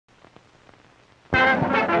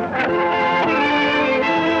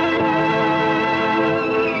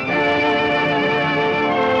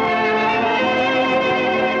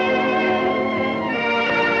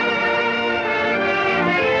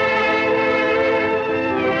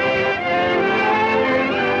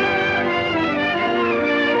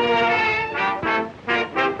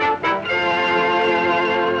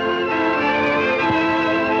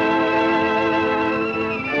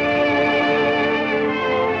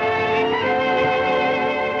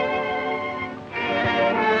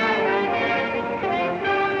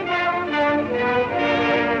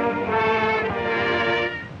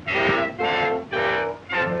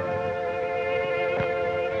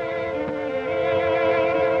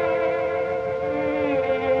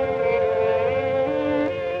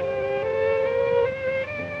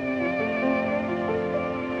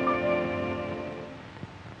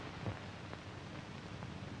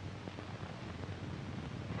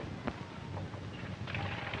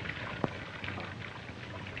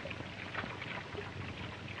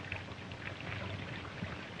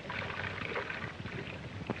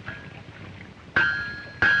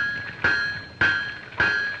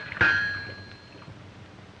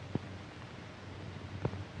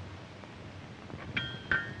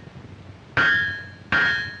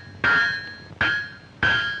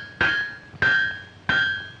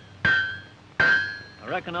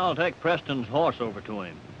I reckon I'll take Preston's horse over to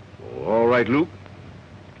him. Oh, all right, Luke.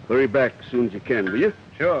 Hurry back as soon as you can, will you?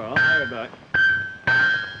 Sure, I'll hurry back.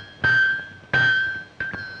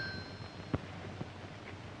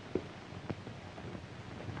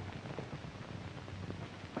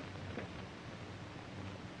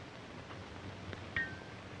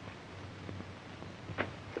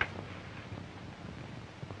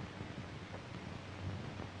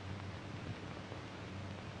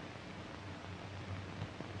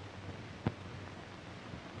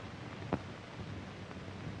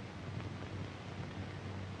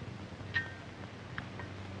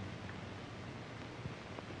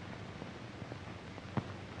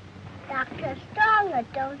 Dr. Strong, it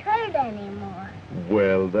don't hurt anymore.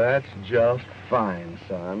 Well, that's just fine,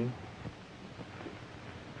 son.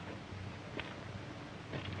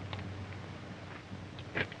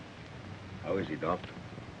 How is he, Doc?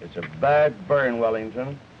 It's a bad burn,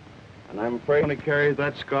 Wellington. And I'm afraid he carries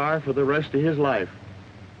that scar for the rest of his life.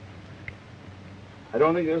 I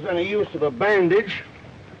don't think there's any use of a bandage,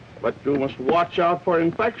 but you must watch out for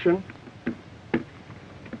infection.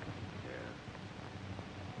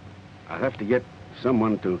 I'll have to get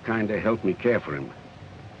someone to kind of help me care for him.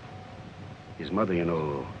 His mother, you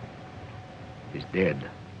know, is dead.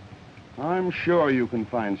 I'm sure you can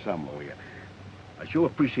find someone. I sure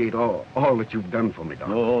appreciate all that you've done for me, Doc.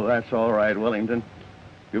 Oh, that's all right, Wellington.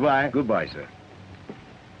 Goodbye. Goodbye, sir.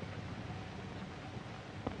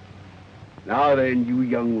 Now then, you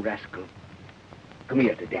young rascal. Come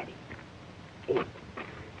here to Daddy.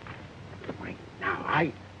 Right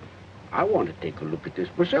now, I want to take a look at this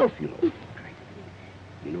myself, you know.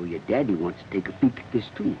 You know, your daddy wants to take a peek at this,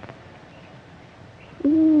 too.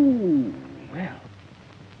 Ooh, well.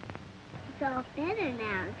 It's all better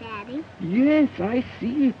now, Daddy. Yes, I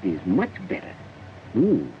see it is much better.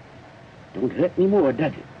 Don't hurt me more,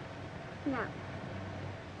 does it? No.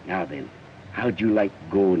 Now then, how'd you like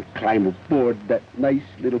to go and climb aboard that nice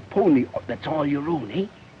little pony that's all your own, eh?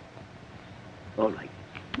 All right.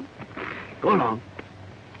 Go along.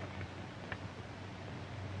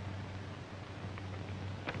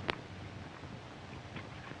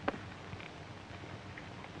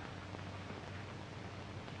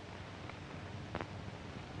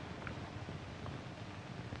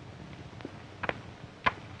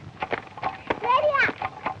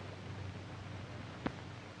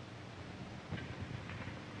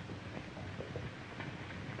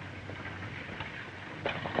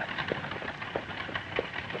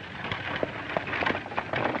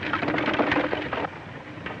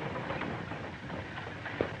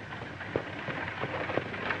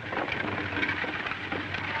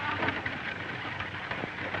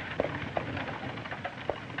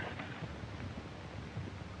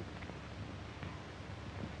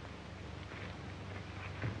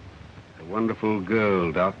 Wonderful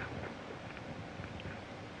girl, Doc.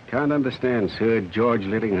 Can't understand Sir George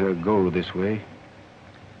letting her go this way.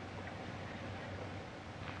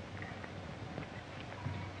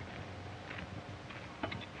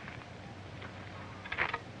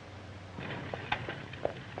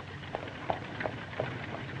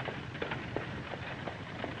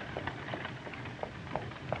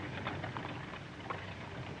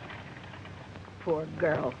 Poor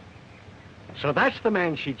girl. So that's the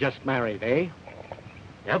man she just married, eh?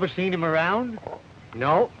 You ever seen him around?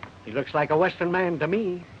 No. He looks like a Western man to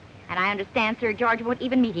me. And I understand Sir George won't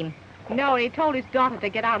even meet him. No, he told his daughter to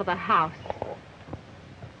get out of the house.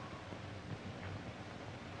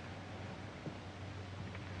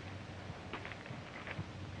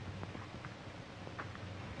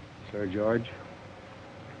 Sir George,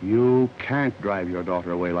 you can't drive your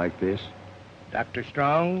daughter away like this. Dr.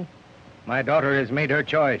 Strong, my daughter has made her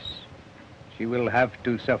choice. She will have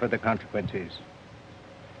to suffer the consequences.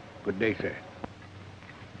 Good day, sir.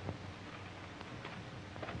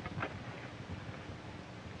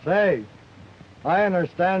 Say, I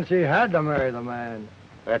understand she had to marry the man.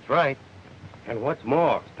 That's right. And what's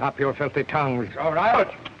more? Stop your filthy tongues. All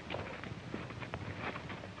right.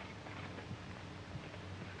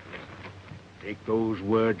 Take those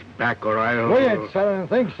words back or I'll... We ain't said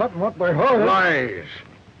anything, something what we heard. Lies!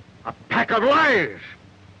 A pack of lies!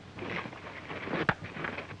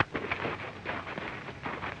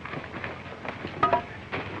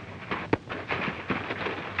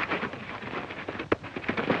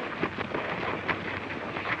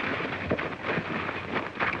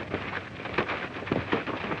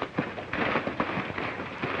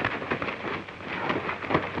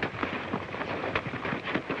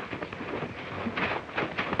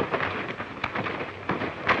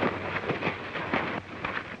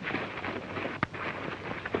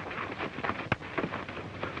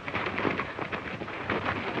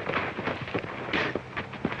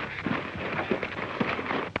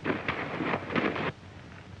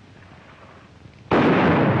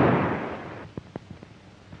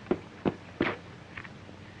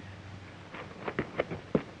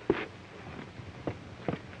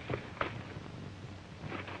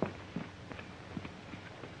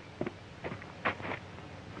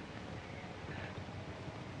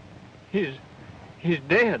 He's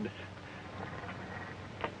dead.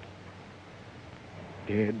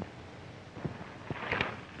 Dead.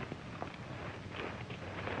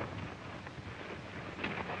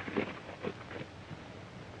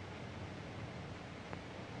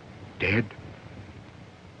 Dead?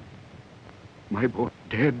 My boy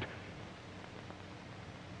dead?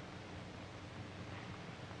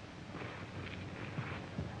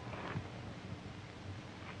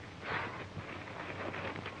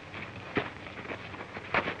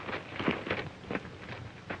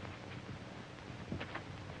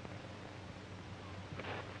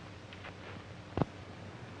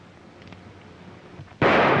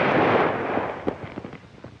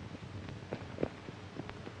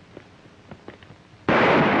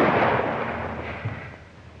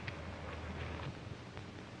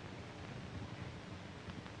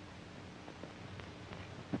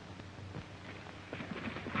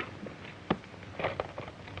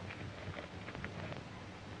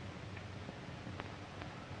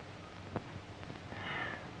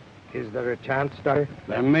 Is there a chance, Doctor?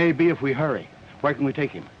 There may be if we hurry. Where can we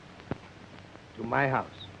take him? To my house.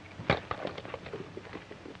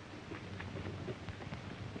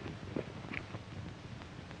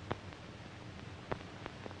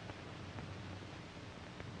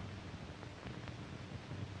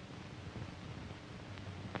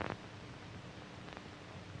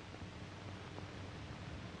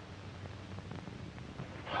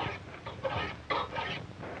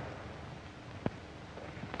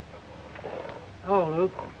 Oh,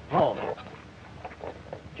 Luke. Oh.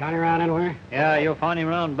 Johnny around anywhere? Yeah, you'll find him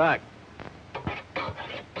round back.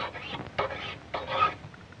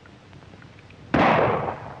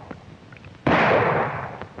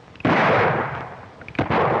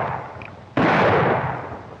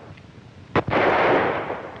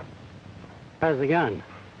 How's the gun?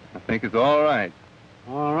 I think it's all right.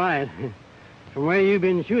 All right. From where you've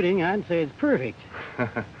been shooting, I'd say it's perfect.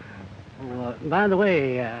 By the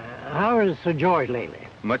way, how is Sir George lately?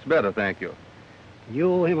 Much better, thank you.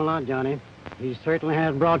 You owe him a lot, Johnny. He certainly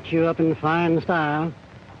has brought you up in fine style.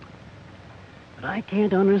 But I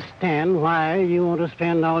can't understand why you want to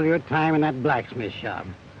spend all your time in that blacksmith shop.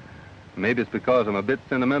 Maybe it's because I'm a bit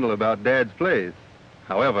sentimental about Dad's place.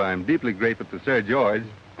 However, I'm deeply grateful to Sir George.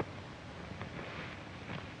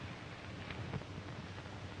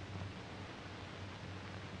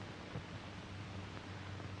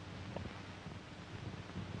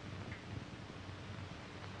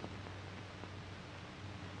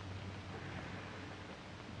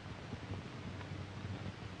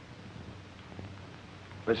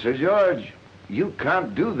 But, Sir George, you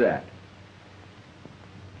can't do that.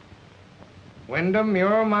 Wyndham,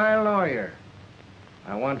 you're my lawyer.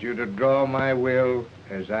 I want you to draw my will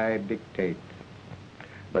as I dictate.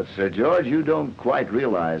 But, Sir George, you don't quite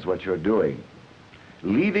realize what you're doing.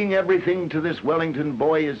 Leaving everything to this Wellington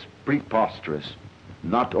boy is preposterous.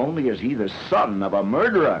 Not only is he the son of a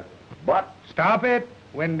murderer, but... Stop it,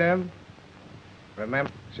 Wyndham.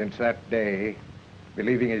 Remember, since that day,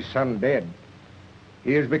 believing his son dead,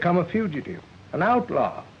 he has become a fugitive, an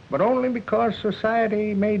outlaw, but only because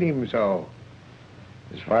society made him so.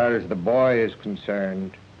 As far as the boy is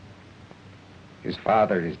concerned, his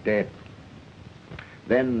father is dead.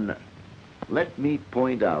 Then let me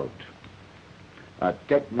point out a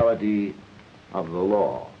technicality of the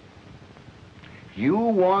law. You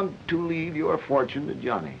want to leave your fortune to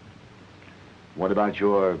Johnny. What about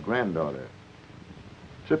your granddaughter?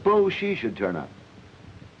 Suppose she should turn up.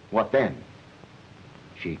 What then?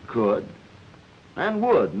 She could, and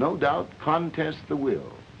would, no doubt, contest the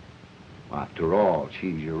will. After all,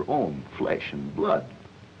 she's your own flesh and blood.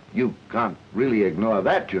 You can't really ignore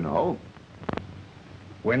that, you know.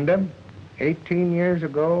 Wyndham, 18 years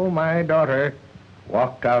ago, my daughter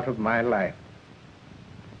walked out of my life.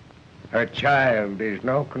 Her child is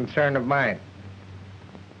no concern of mine.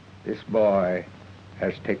 This boy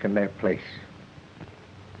has taken their place.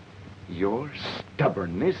 Your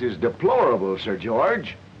stubbornness is deplorable, Sir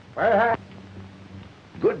George.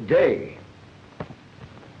 Good day.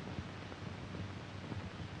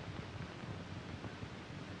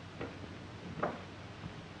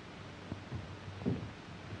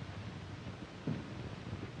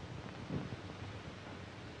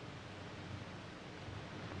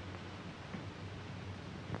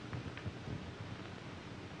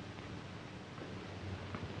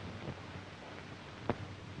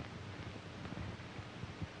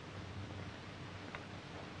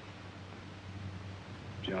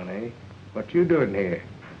 Johnny, what you doing here?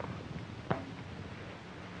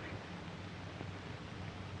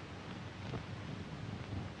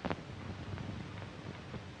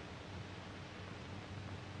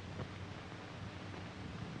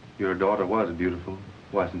 Your daughter was beautiful,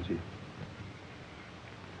 wasn't she?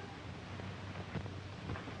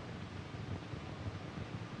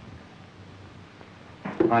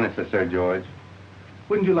 Honestly, Sir George,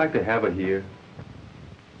 wouldn't you like to have her here?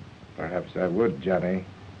 Perhaps I would, Johnny,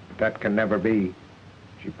 but that can never be.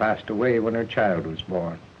 She passed away when her child was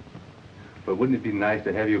born. But wouldn't it be nice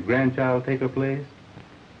to have your grandchild take her place?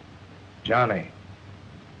 Johnny,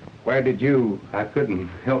 where did you... I couldn't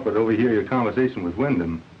help but overhear your conversation with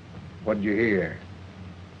Wyndham. What did you hear?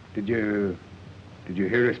 Did you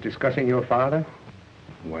hear us discussing your father?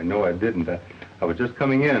 Why, no, I didn't. I was just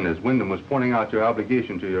coming in as Wyndham was pointing out your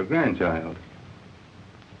obligation to your grandchild.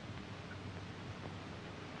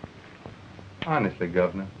 Honestly,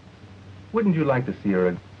 Governor, wouldn't you like to see her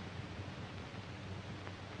again?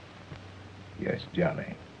 Yes,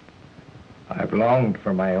 Johnny. I've longed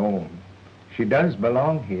for my own. She does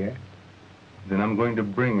belong here. Then I'm going to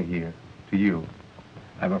bring her here, to you.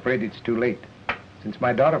 I'm afraid it's too late. Since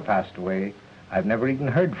my daughter passed away, I've never even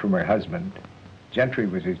heard from her husband. Gentry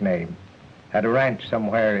was his name. Had a ranch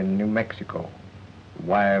somewhere in New Mexico. A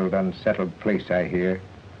wild, unsettled place, I hear.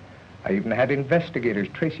 I even had investigators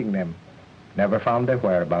tracing them. Never found their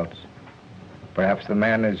whereabouts. Perhaps the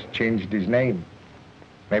man has changed his name.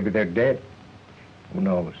 Maybe they're dead. Who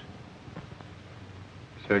knows?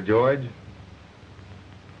 Sir George,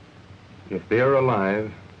 if they're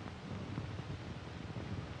alive,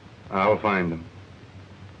 I'll find them.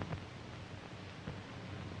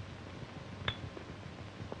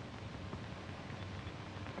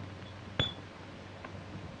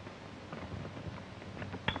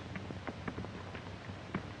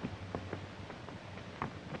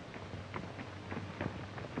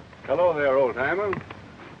 Hello there, old-timer.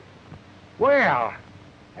 Well,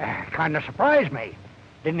 kind of surprised me.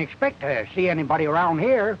 Didn't expect to see anybody around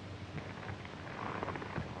here.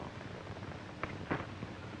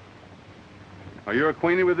 Are you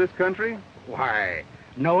acquainted with this country? Why,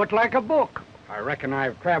 know it like a book. I reckon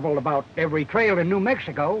I've traveled about every trail in New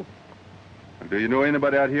Mexico. Do you know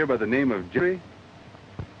anybody out here by the name of Gentry?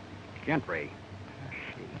 Gentry?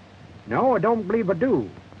 No, I don't believe I do.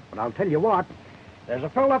 But I'll tell you what. There's a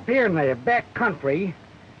fellow up here in the back country,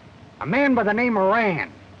 a man by the name of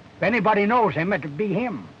Rand. If anybody knows him, it'd be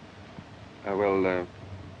him. Where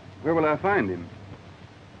will I find him?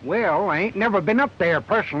 Well, I ain't never been up there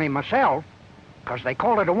personally myself, 'cause they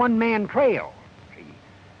call it a one-man trail. See,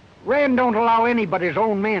 Rand don't allow anybody's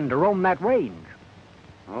own men to roam that range.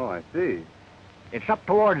 Oh, I see. It's up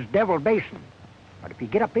towards Devil Basin. But if you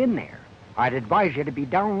get up in there, I'd advise you to be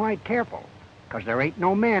downright careful, 'cause there ain't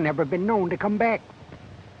no man ever been known to come back.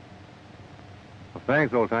 Well,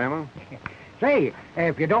 thanks, old-timer. Say,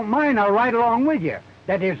 if you don't mind, I'll ride along with you.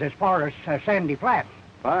 That is, as far as Sandy Flats.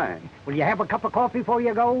 Fine. Will you have a cup of coffee before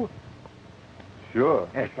you go? Sure.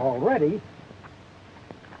 It's all ready.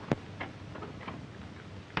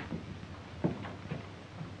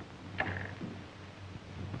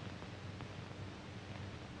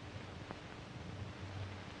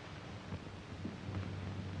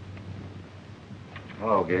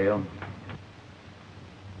 Hello, Gail.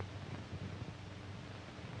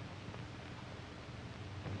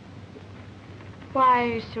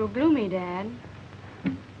 Why so gloomy, Dad?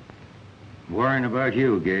 Worrying about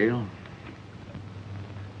you, Gail.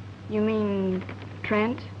 You mean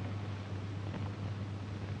Trent?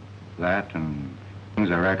 That and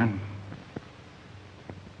things, I reckon.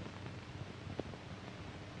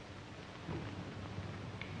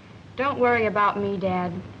 Don't worry about me,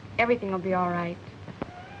 Dad. Everything will be all right.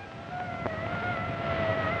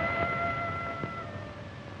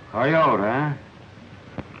 Coyote, huh?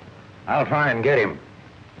 I'll try and get him.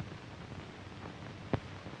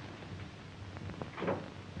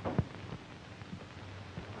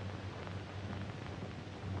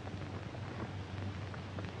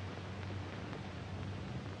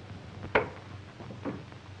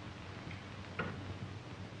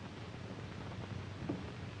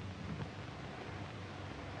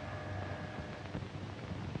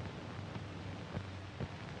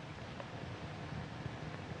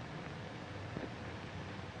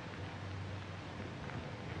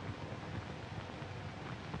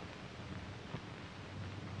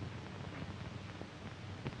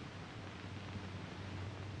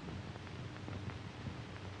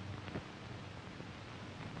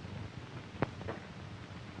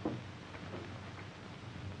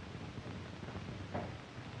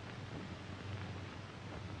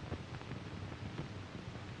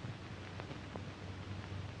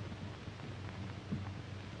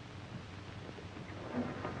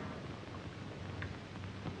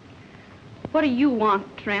 What do you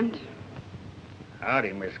want, Trent?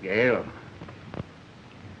 Howdy, Miss Gale.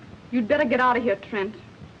 You'd better get out of here, Trent.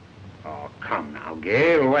 Oh, come now,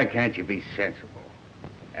 Gail. Why can't you be sensible?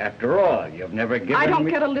 After all, you've never given me... I don't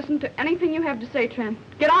care to listen to anything you have to say, Trent.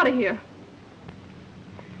 Get out of here.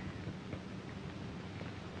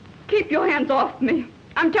 Keep your hands off me.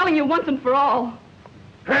 I'm telling you once and for all.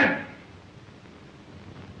 Trent!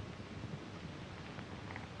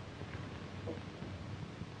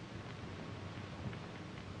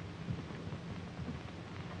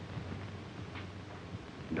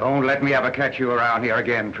 Don't let me ever catch you around here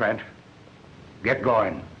again, Trent. Get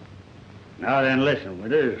going. Now then, listen,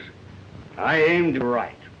 Withers. I aimed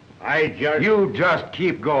right. You just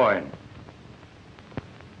keep going.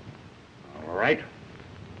 All right.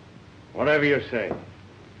 Whatever you say.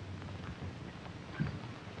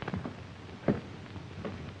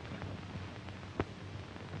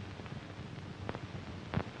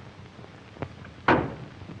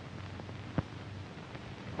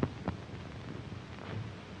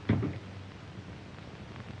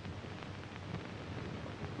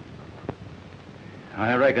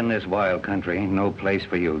 I reckon this wild country ain't no place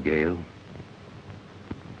for you, Gail.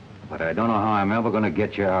 But I don't know how I'm ever going to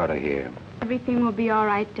get you out of here. Everything will be all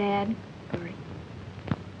right, Dad. Sorry.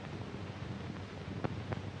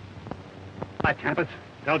 All right, Tempest.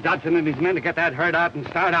 Tell Dodson and his men to get that herd out and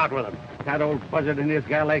start out with them. That old buzzard and his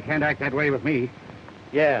gal, they can't act that way with me.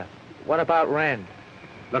 Yeah. What about Rand?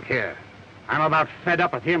 Look here. I'm about fed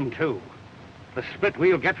up with him, too. The split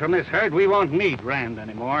we'll get from this herd, we won't need Rand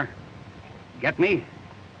anymore. Get me?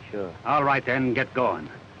 Sure. All right, then, get going.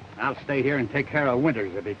 I'll stay here and take care of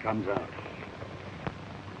Winters if he comes out.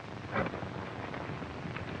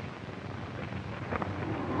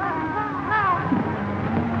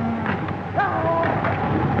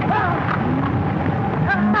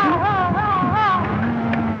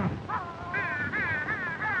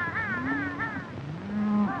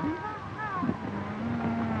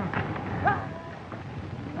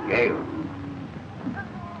 Gail.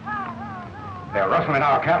 They're rustling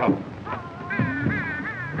our cattle.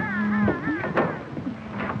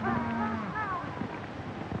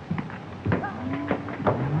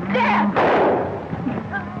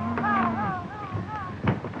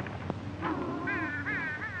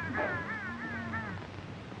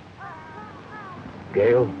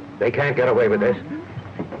 Gail, they can't get away with this.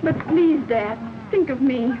 But please, Dad, think of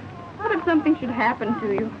me. What if something should happen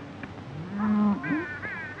to you?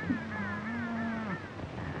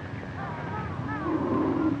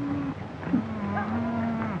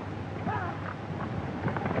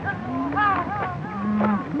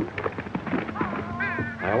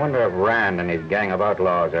 I wonder if Rand and his gang of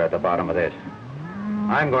outlaws are at the bottom of this.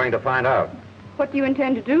 I'm going to find out. What do you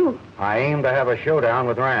intend to do? I aim to have a showdown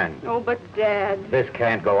with Rand. Oh, but Dad. This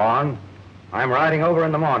can't go on. I'm riding over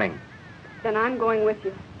in the morning. Then I'm going with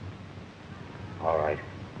you. All right.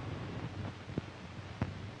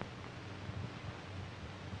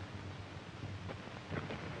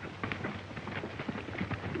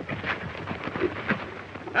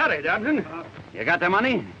 Howdy, Dobson. You got the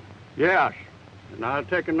money? Yes. And I'll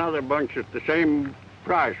take another bunch at the same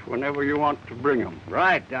price whenever you want to bring them.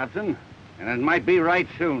 Right, Dobson. And it might be right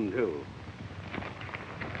soon, too.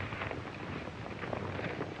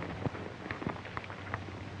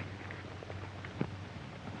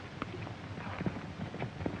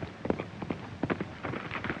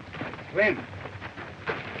 Slim.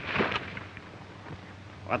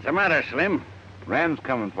 What's the matter, Slim? Rand's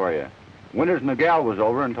coming for you. Winters and the gal was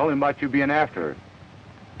over and told him about you being after her.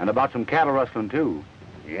 And about some cattle rustling, too.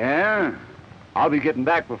 Yeah? I'll be getting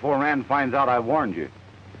back before Rand finds out I warned you.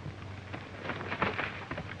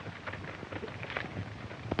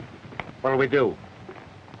 What'll we do?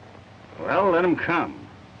 Well, let him come.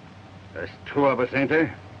 There's two of us, ain't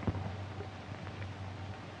there?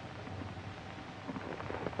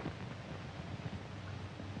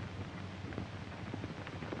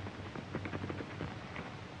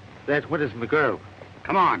 That's Winters and the girl.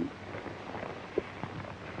 Come on.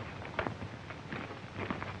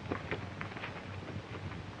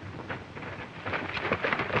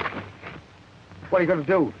 What are you going to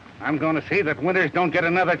do? I'm going to see that Winters don't get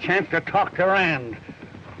another chance to talk to Rand.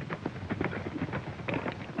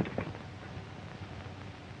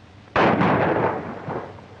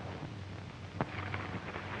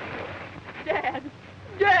 Dad!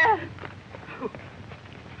 Dad!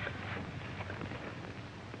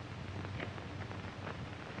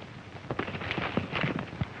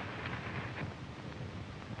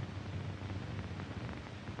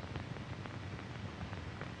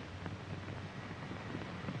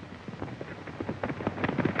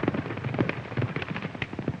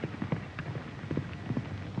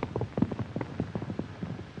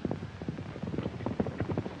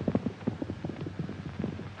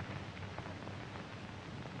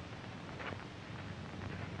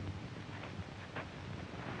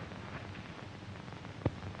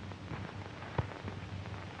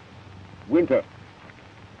 Winter.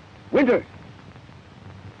 Winter!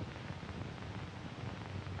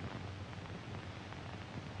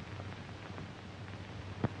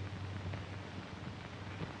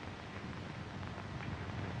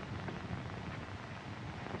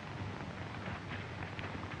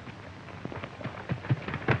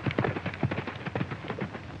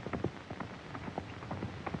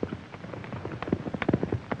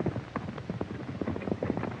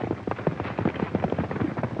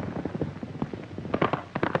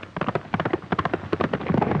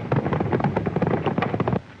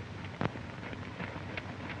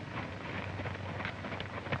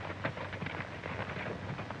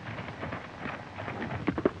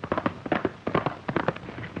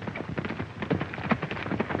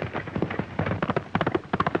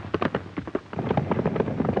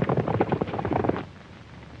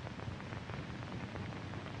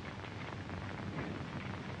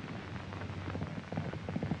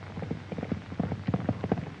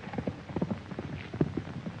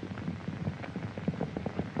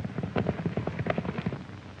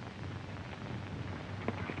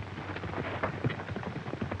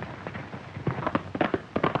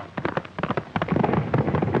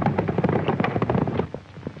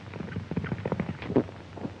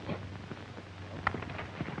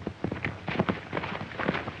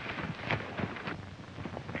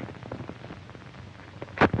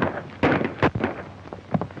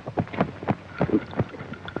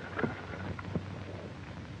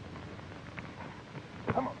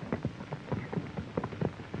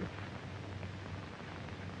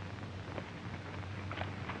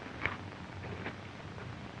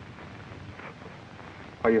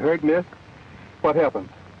 Are you hurt, miss? What happened?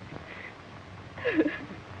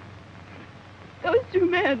 Those two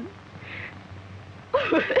men.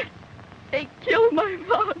 They killed my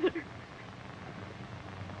father.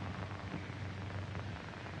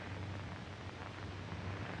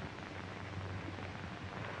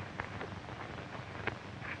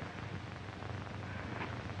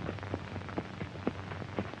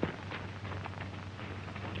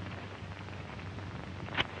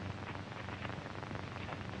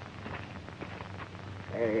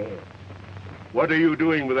 What are you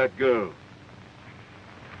doing with that girl?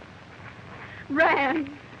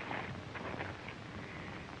 Ran.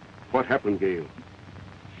 What happened, Gail?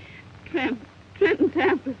 Trent and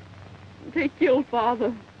Tempest. They killed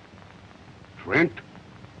Father. Trent?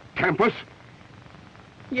 Campus?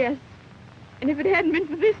 Yes. And if it hadn't been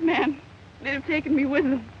for this man, they'd have taken me with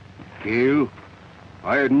them. Gail,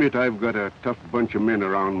 I admit I've got a tough bunch of men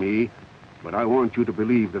around me, but I want you to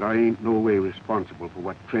believe that I ain't no way responsible for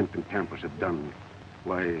what Trent and Campus have done.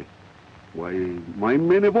 Why, my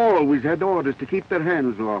men have always had orders to keep their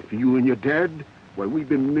hands off you and your dad. Why, we've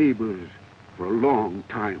been neighbors for a long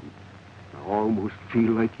time. I almost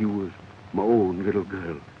feel like you was my own little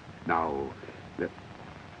girl. Now,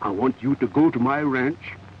 I want you to go to my ranch.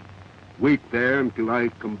 Wait there until I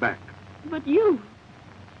come back. But you...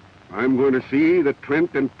 I'm going to see that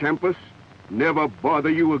Trent and Campus never bother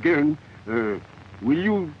you again. Will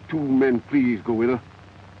you two men please go with her?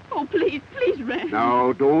 Oh, please, Rand.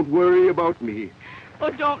 Now, don't worry about me.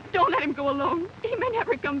 Oh, don't let him go alone. He may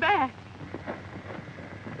never come back.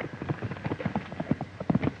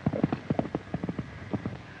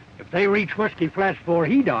 If they reach Whiskey Flats before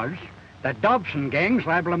he does, the Dobson gang's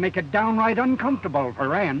liable to make it downright uncomfortable for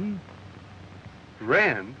Rand.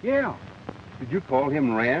 Rand? Yeah. Did you call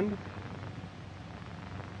him Rand?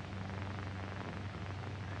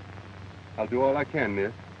 I'll do all I can,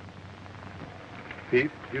 miss. Pete,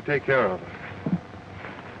 you take care of her.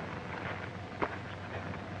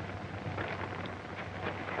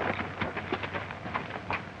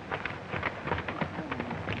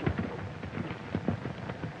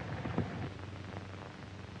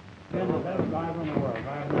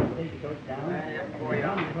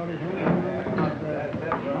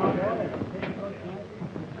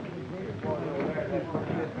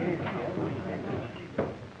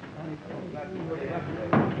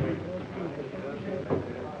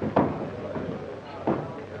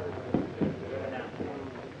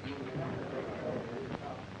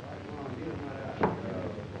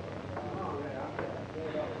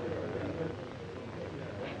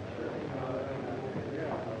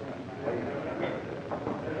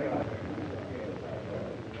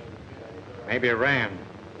 Maybe Rand.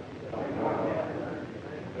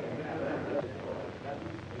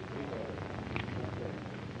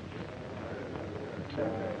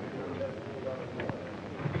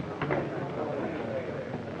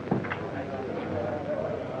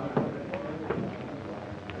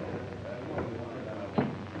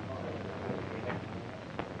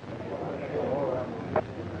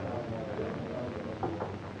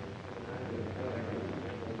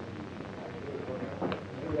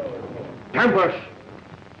 Campers!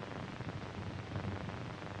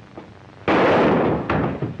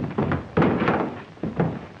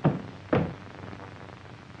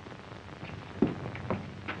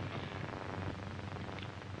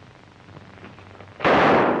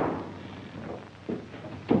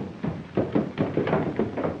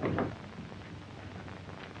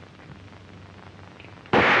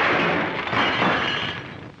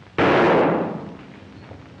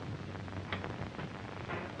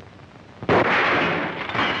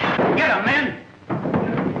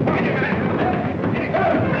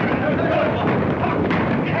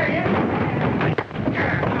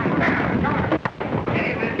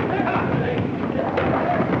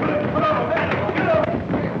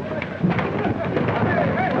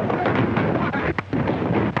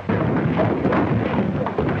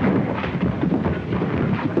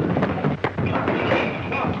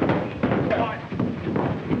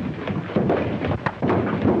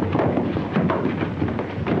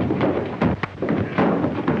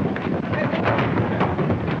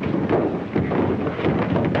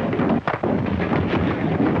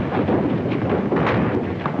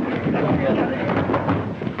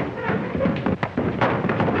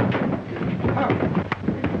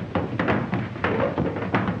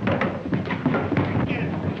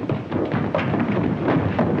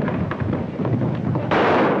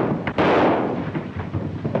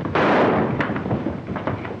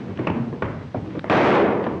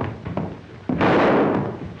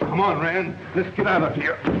 Come on, Rand. Let's get out of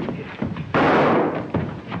here.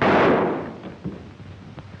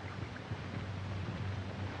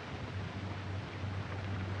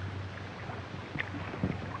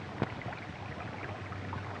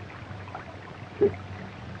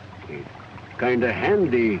 Kind of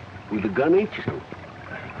handy with a gun, ain't you?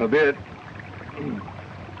 A bit.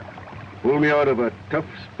 Pull me out of a tough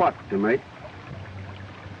spot tonight.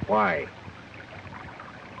 Why?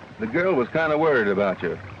 The girl was kind of worried about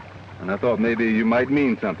you, and I thought maybe you might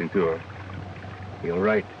mean something to her. You're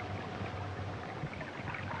right.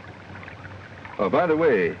 Oh, by the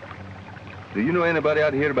way, do you know anybody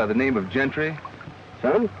out here by the name of Gentry?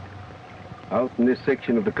 Son? Out in this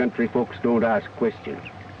section of the country, folks don't ask questions.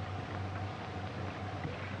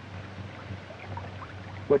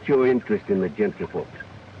 What's your interest in the Gentry folks?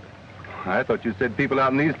 I thought you said people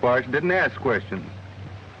out in these parts didn't ask questions.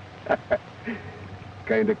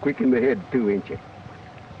 Kind of quick in the head, too, ain't you?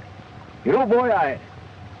 You know, boy,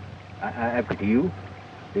 I've got to you.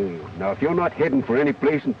 Now, if you're not heading for any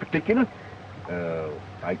place in particular,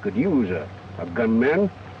 I could use a gunman.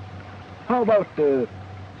 How about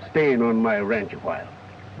staying on my ranch a while?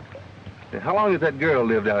 How long has that girl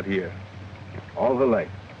lived out here? All her life.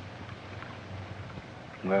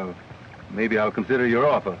 Well, maybe I'll consider your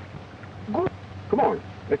offer. Good. Come on,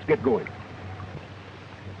 let's get going.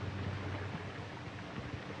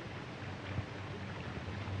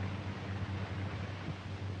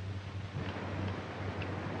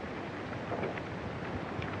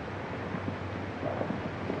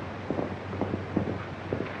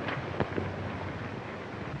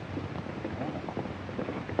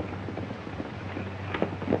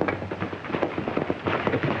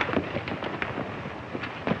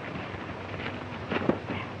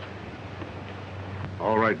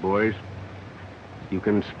 Boys, you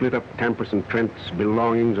can split up Tampers and Trent's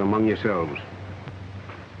belongings among yourselves.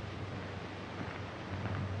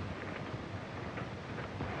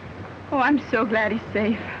 Oh, I'm so glad he's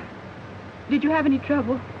safe. Did you have any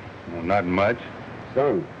trouble? Well, not much.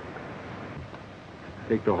 Son,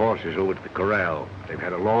 take the horses over to the corral. They've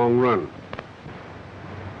had a long run.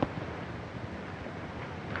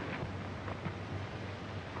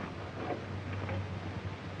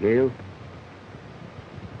 Gail?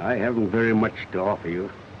 I haven't very much to offer you,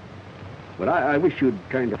 but I wish you'd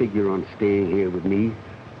kind of figure on staying here with me.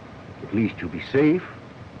 At least you'll be safe,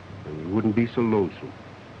 and you wouldn't be so lonesome.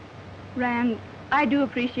 Rand, I do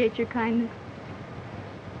appreciate your kindness.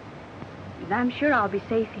 And I'm sure I'll be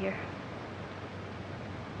safe here.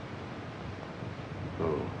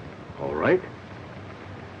 Oh, all right.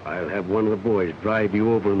 I'll have one of the boys drive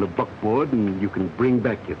you over in the buckboard, and you can bring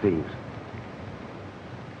back your things.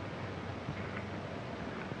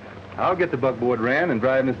 I'll get the buckboard, Rand, and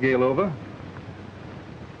drive Miss Gale over.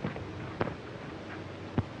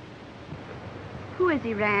 Who is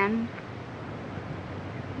he, Rand?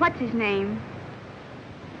 What's his name?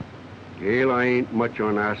 Gail, I ain't much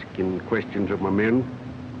on asking questions of my men.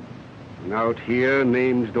 And out here,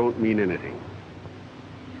 names don't mean anything.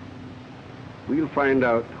 We'll find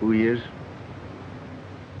out who he is.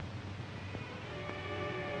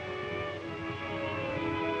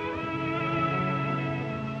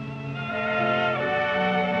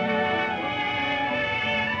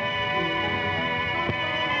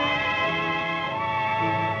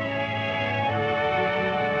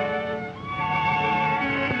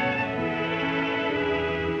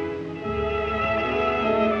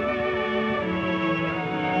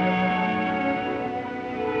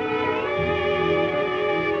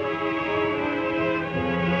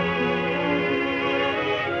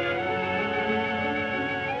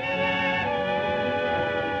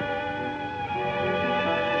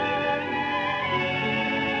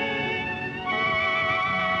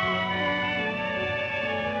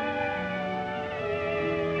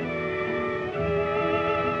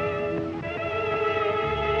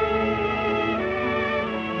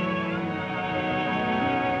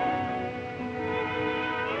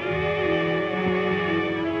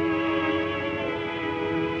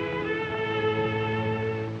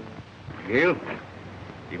 Gail, do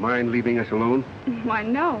you mind leaving us alone? Why,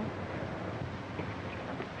 no.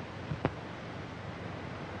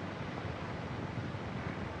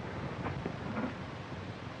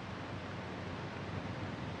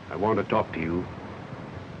 I want to talk to you.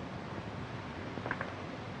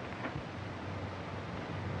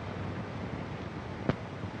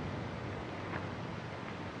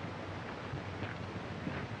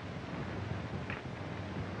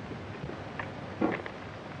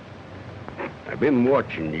 I've been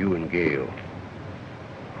watching you and Gail.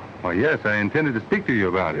 Why, yes, I intended to speak to you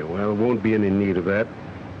about it. Well, won't be any need of that.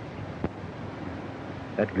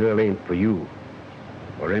 That girl ain't for you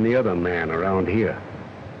or any other man around here.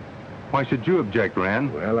 Why should you object,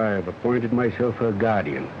 Rand? Well, I have appointed myself her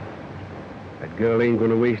guardian. That girl ain't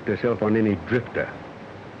gonna waste herself on any drifter.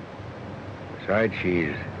 Besides,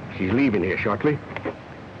 she's leaving here shortly.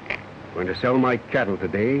 Going to sell my cattle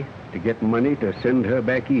today to get money to send her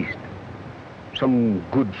back east. Some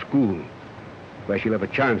good school where she'll have a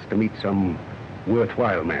chance to meet some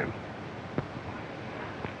worthwhile man.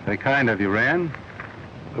 Very kind of you, Rand.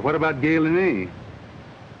 But what about Gail and me?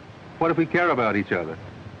 What if we care about each other?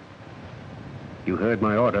 You heard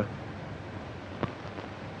my order.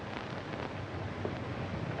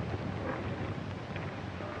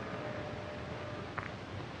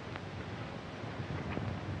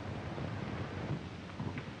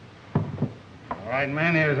 All right,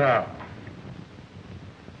 man, here's how.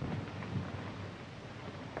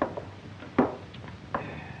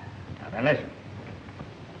 Now then, listen.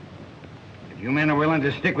 If you men are willing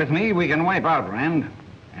to stick with me, we can wipe out Rand,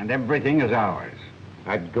 and everything is ours.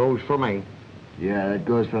 That goes for me. Yeah, that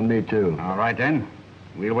goes for me, too. All right, then.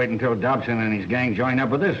 We'll wait until Dobson and his gang join up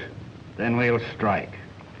with us. Then we'll strike.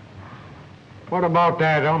 What about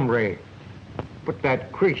that hombre? Put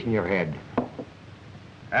that crease in your head.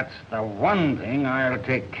 That's the one thing I'll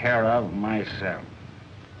take care of myself.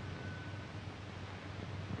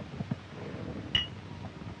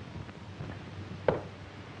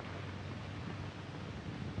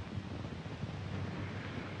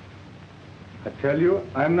 I tell you,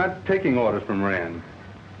 I'm not taking orders from Rand.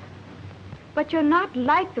 But you're not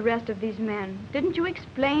like the rest of these men. Didn't you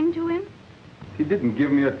explain to him? He didn't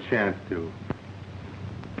give me a chance to.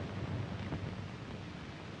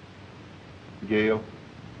 Gail,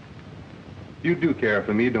 you do care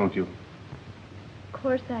for me, don't you? Of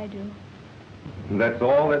course I do. And that's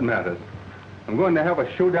all that matters. I'm going to have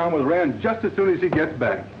a showdown with Rand just as soon as he gets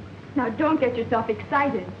back. Now, don't get yourself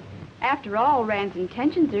excited. After all, Rand's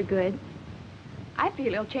intentions are good. I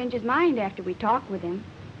feel he'll change his mind after we talk with him.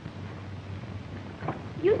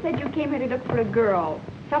 You said you came here to look for a girl,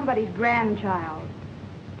 somebody's grandchild.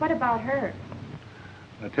 What about her?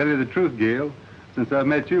 I'll tell you the truth, Gail. Since I've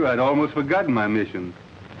met you, I'd almost forgotten my mission.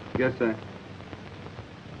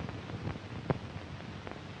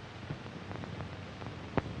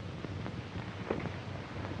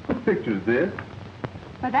 What picture's this?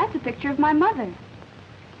 Well, that's a picture of my mother.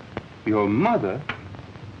 Your mother?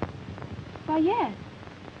 Why, yes.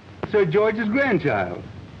 Sir George's grandchild.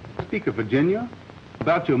 Speak of Virginia?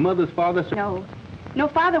 About your mother's father? No. No,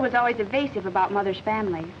 Father was always evasive about Mother's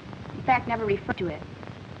family. In fact, never referred to it.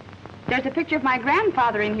 There's a picture of my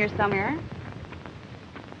grandfather in here somewhere.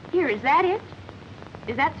 Here, is that it?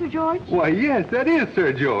 Is that Sir George? Why, yes, that is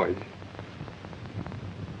Sir George.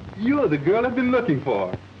 You're the girl I've been looking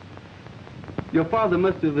for. Your father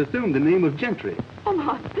must have assumed the name of Gentry. Oh,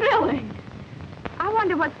 how thrilling. I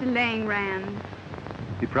wonder what's delaying Rand.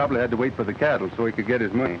 He probably had to wait for the cattle so he could get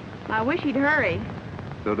his money. I wish he'd hurry.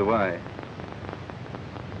 So do I. I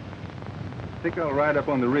think I'll ride up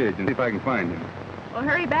on the ridge and see if I can find him. Well,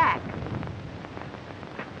 hurry back.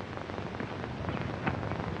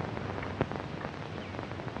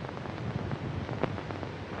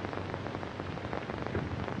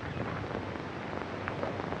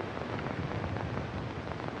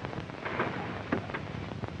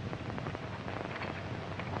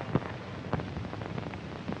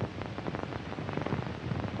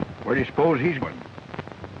 Where do you suppose he's going?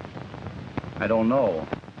 I don't know.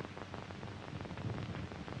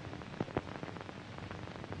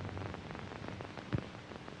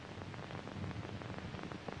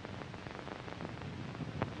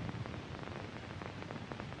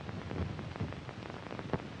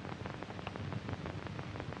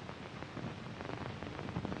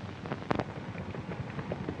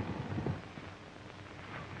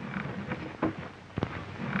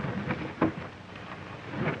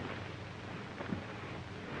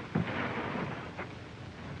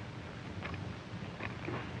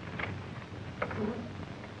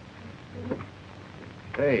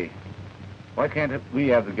 Hey, why can't we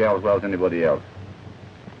have the gal as well as anybody else?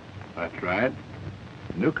 That's right.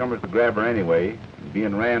 Newcomers to grab her anyway.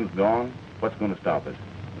 Being Rand's gone, what's going to stop us?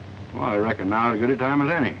 Well, I reckon now's as good a time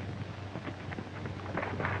as any.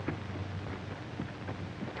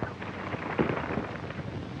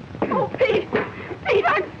 Oh, Pete! Pete,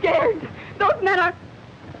 I'm scared. Those men are...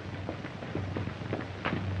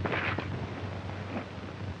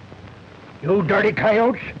 You dirty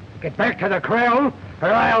coyotes, get back to the corral, or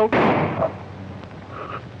I'll...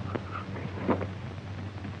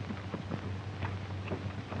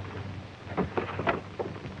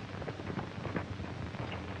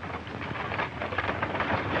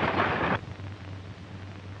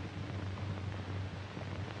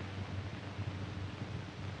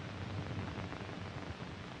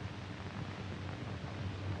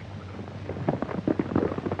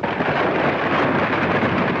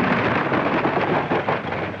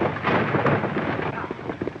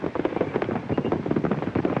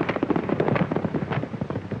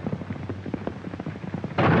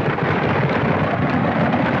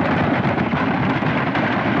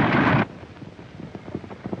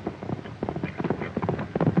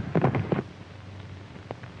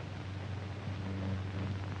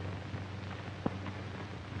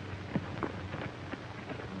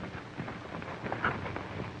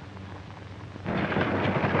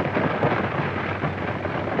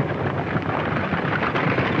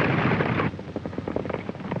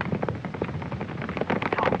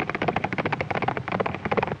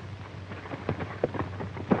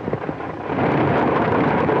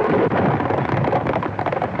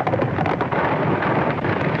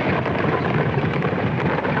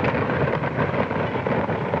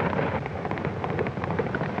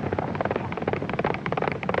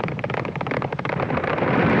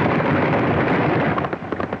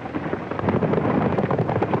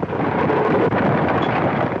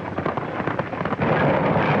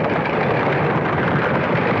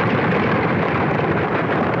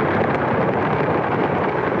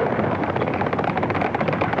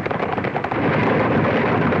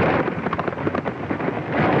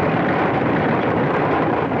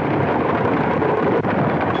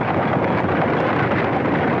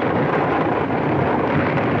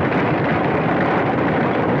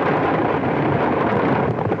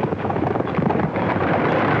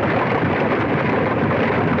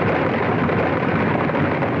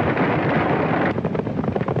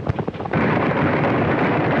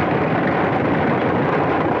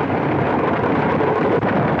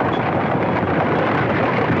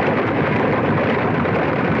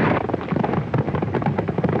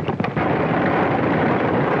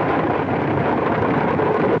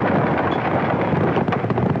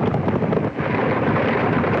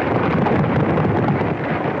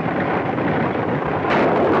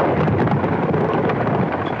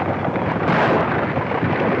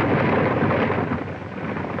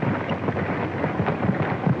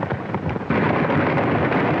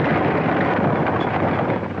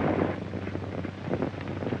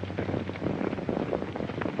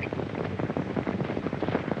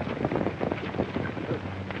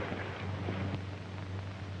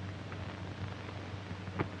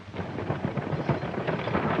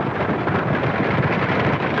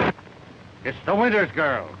 It's the Winters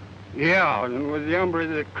girl. Yeah, and it was the hombre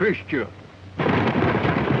that kissed you.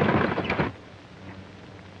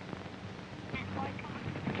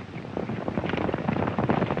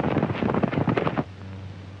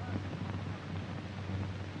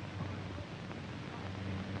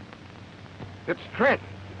 It's Trent.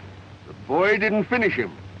 The boy didn't finish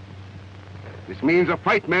him. This means a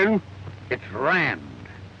fight, men. It's Rand.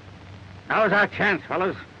 Now's our chance,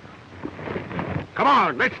 fellas. Come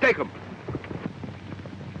on, let's take him.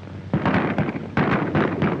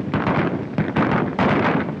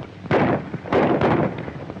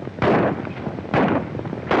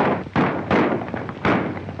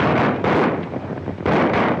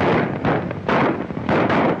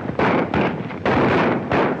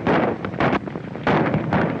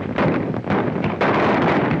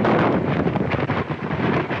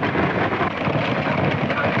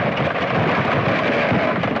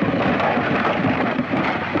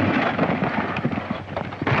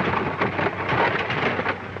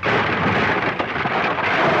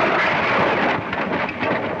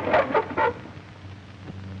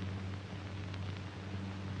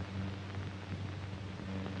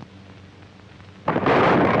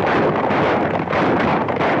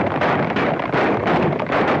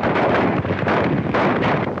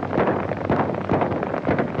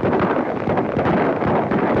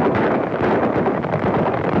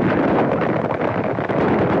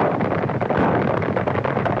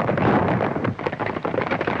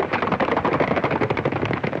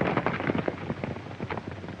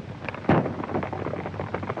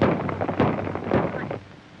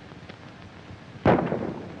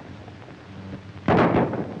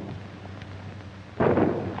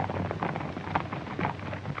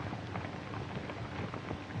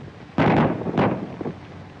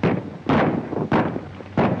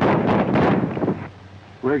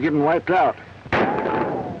 getting wiped out.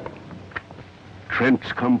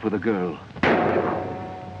 Trent's come for the girl.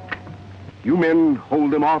 You men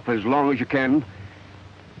hold them off as long as you can.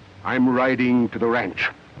 I'm riding to the ranch.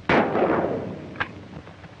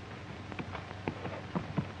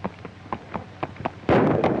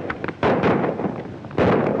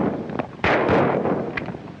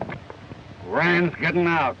 Rand's getting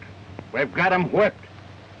out. We've got him whipped.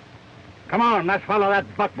 Come on, let's follow that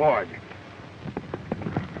buckboard.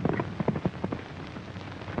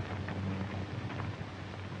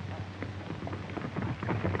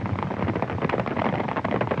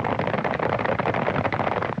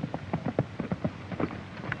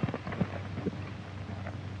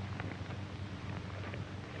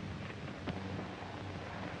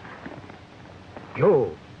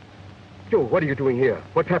 Joe, what are you doing here?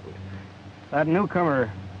 What's happened? That newcomer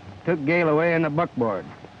took Gale away in the buckboard.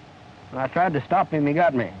 When I tried to stop him, he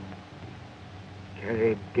got me.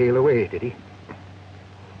 Carried Gale away, did he?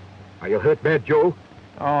 Are you hurt bad, Joe?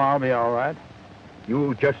 Oh, I'll be all right.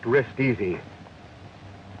 You just rest easy.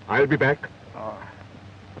 I'll be back. Oh.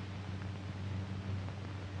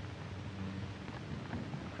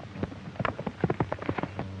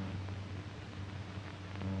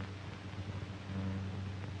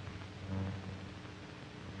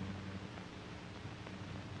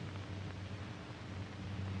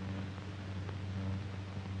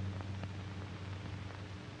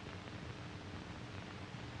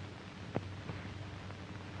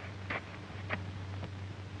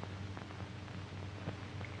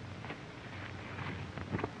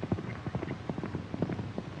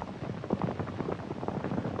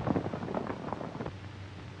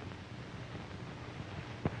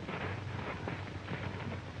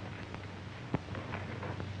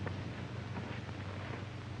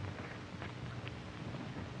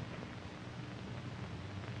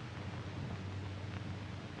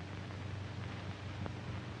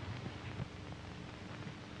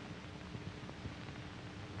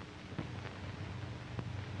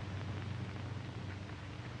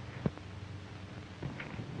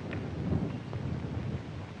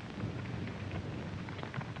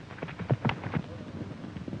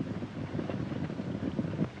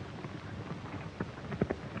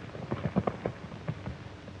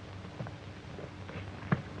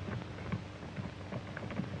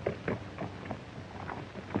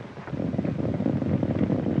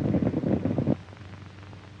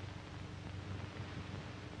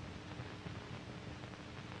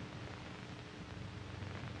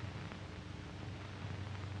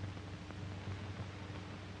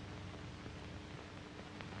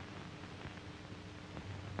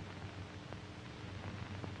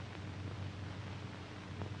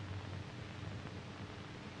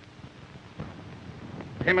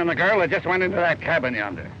 Him and the girl that just went into that cabin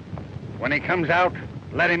yonder. When he comes out,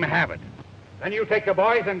 let him have it. Then you take the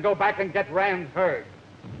boys and go back and get Rand's herd.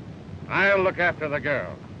 I'll look after the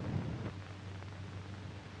girl.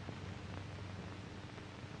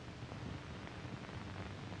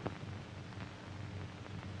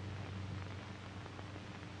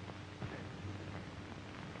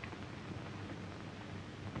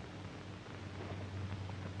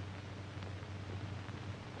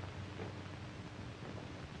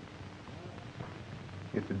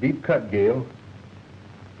 It's a deep cut, Gale.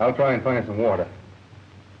 I'll try and find some water.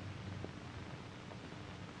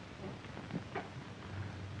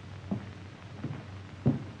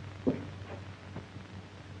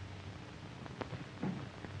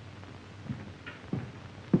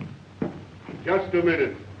 Just a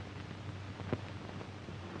minute.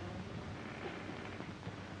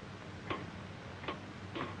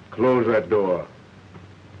 Close that door.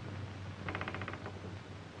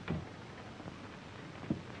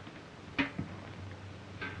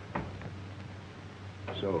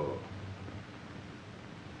 So,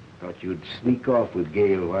 thought you'd sneak off with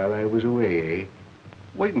Gale while I was away, eh?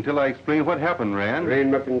 Wait until I explain what happened, Rand. There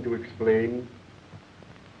ain't nothing to explain.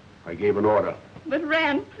 I gave an order. But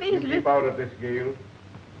Rand, please listen. Keep out of this, Gale.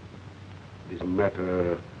 This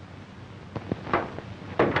matter...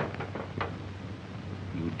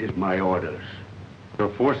 You did my orders.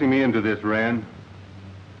 You're forcing me into this, Rand.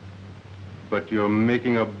 But you're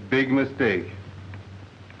making a big mistake.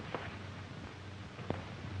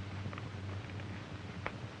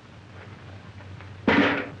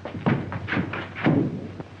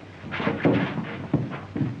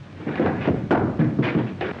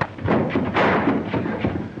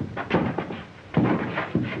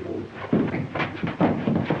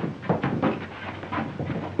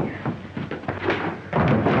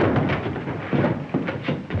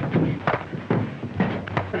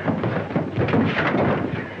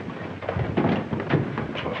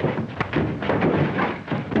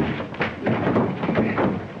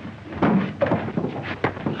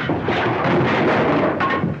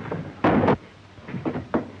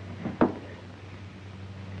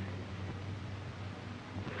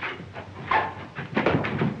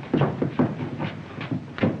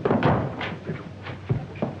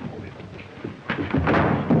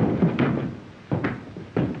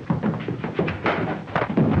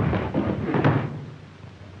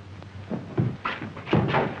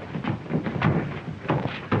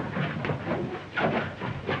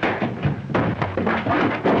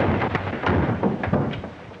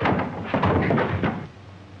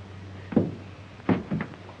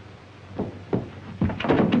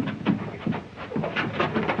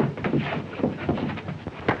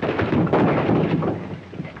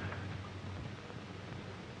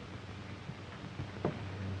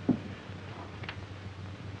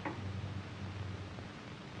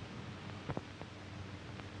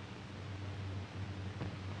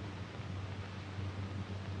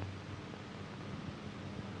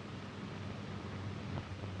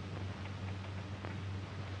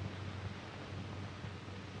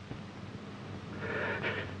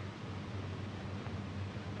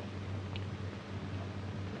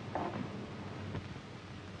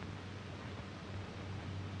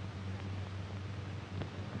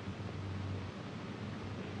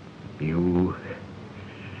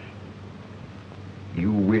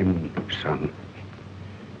 son.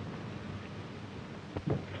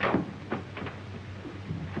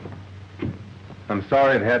 I'm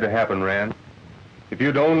sorry it had to happen, Rand. If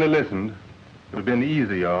you'd only listened, it would have been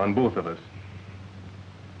easier on both of us.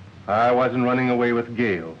 I wasn't running away with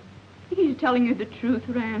Gail. He's telling you the truth,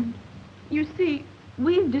 Rand. You see,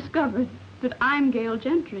 we've discovered that I'm Gail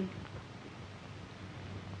Gentry.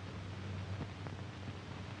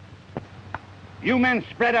 You men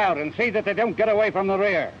spread out and see that they don't get away from the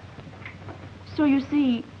rear. So you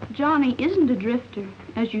see, Johnny isn't a drifter,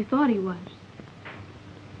 as you thought he was.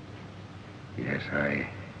 Yes,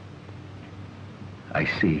 I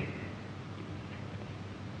see.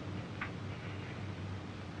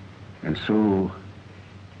 And so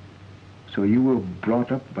you were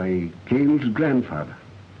brought up by Gail's grandfather.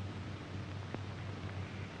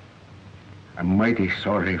 I'm mighty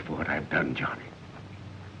sorry for what I've done, Johnny.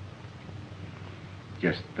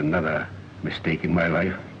 Just another mistake in my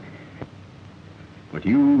life. But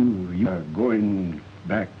you are going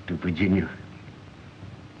back to Virginia.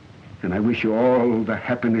 And I wish you all the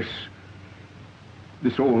happiness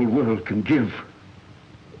this old world can give.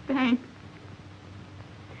 Thanks.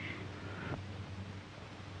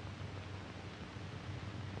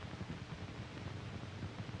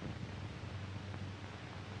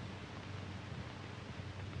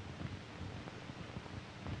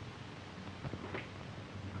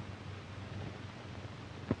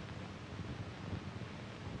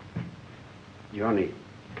 Johnny,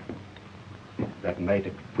 that night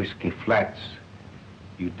at Whiskey Flats,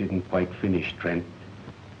 you didn't quite finish Trent.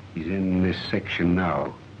 He's in this section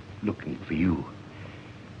now, looking for you.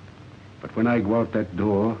 But when I go out that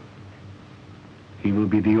door, he will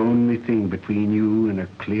be the only thing between you and a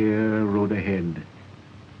clear road ahead.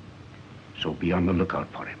 So be on the lookout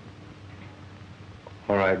for him.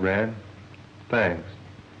 All right, Rand. Thanks.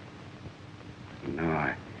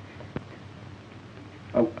 No,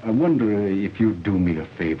 I wonder if you'd do me a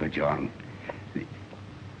favor, John.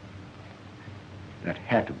 That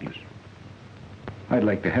hat of yours. I'd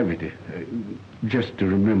like to have it just to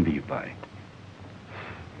remember you by.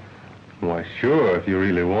 Why, sure, if you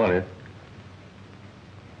really want it.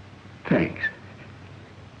 Thanks.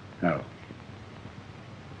 Now,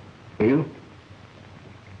 Gail?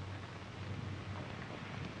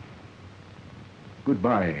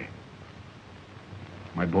 Goodbye,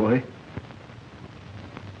 my boy.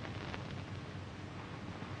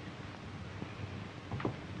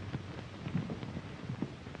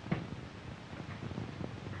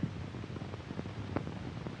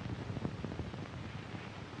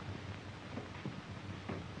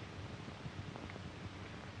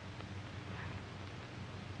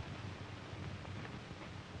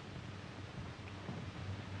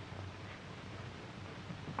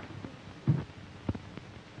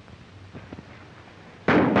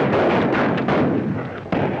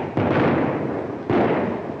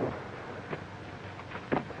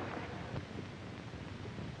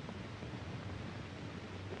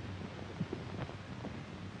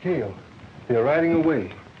 Gail, they're riding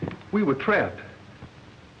away. We were trapped.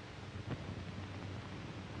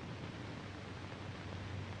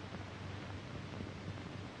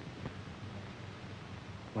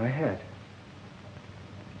 My hat.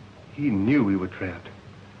 He knew we were trapped.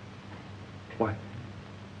 Why,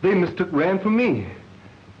 they mistook Rand for me.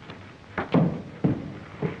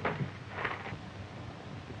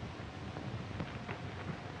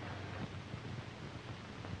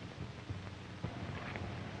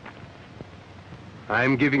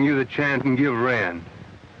 I'm giving you the chance and give Rand.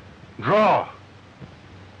 Draw!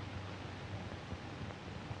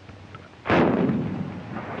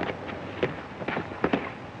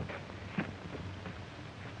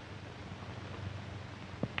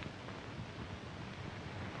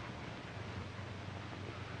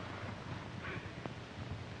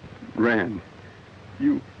 Rand,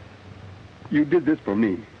 you did this for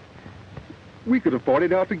me. We could have fought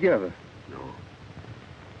it out together. No.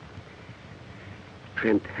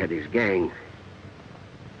 Trent had his gang.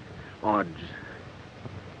 Odds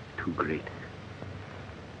too great.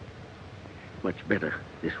 Much better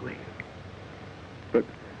this way. But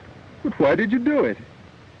why did you do it?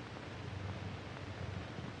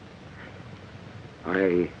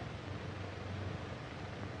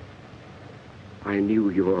 I knew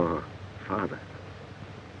your father.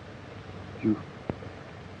 You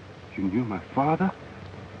knew my father?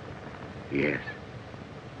 Yes.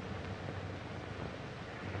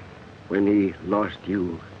 When he lost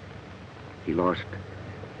you, he lost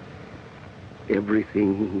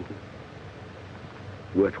everything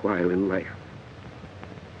worthwhile in life.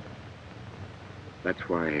 That's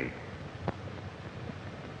why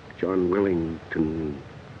John Wellington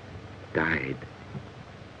died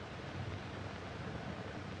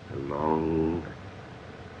a long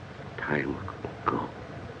time ago.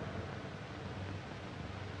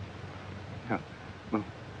 Well,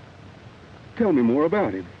 tell me more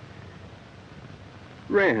about him.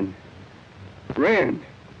 Rand. Rand.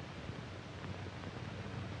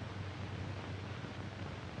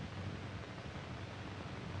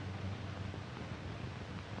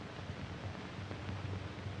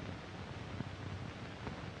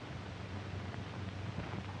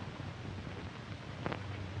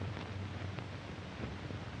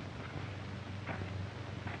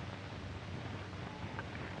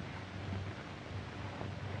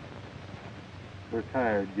 We're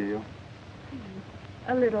tired, Gail.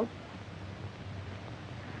 A little.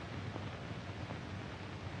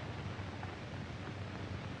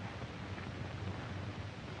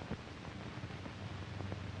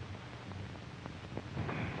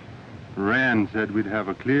 Rand said we'd have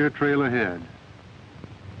a clear trail ahead.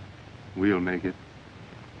 We'll make it.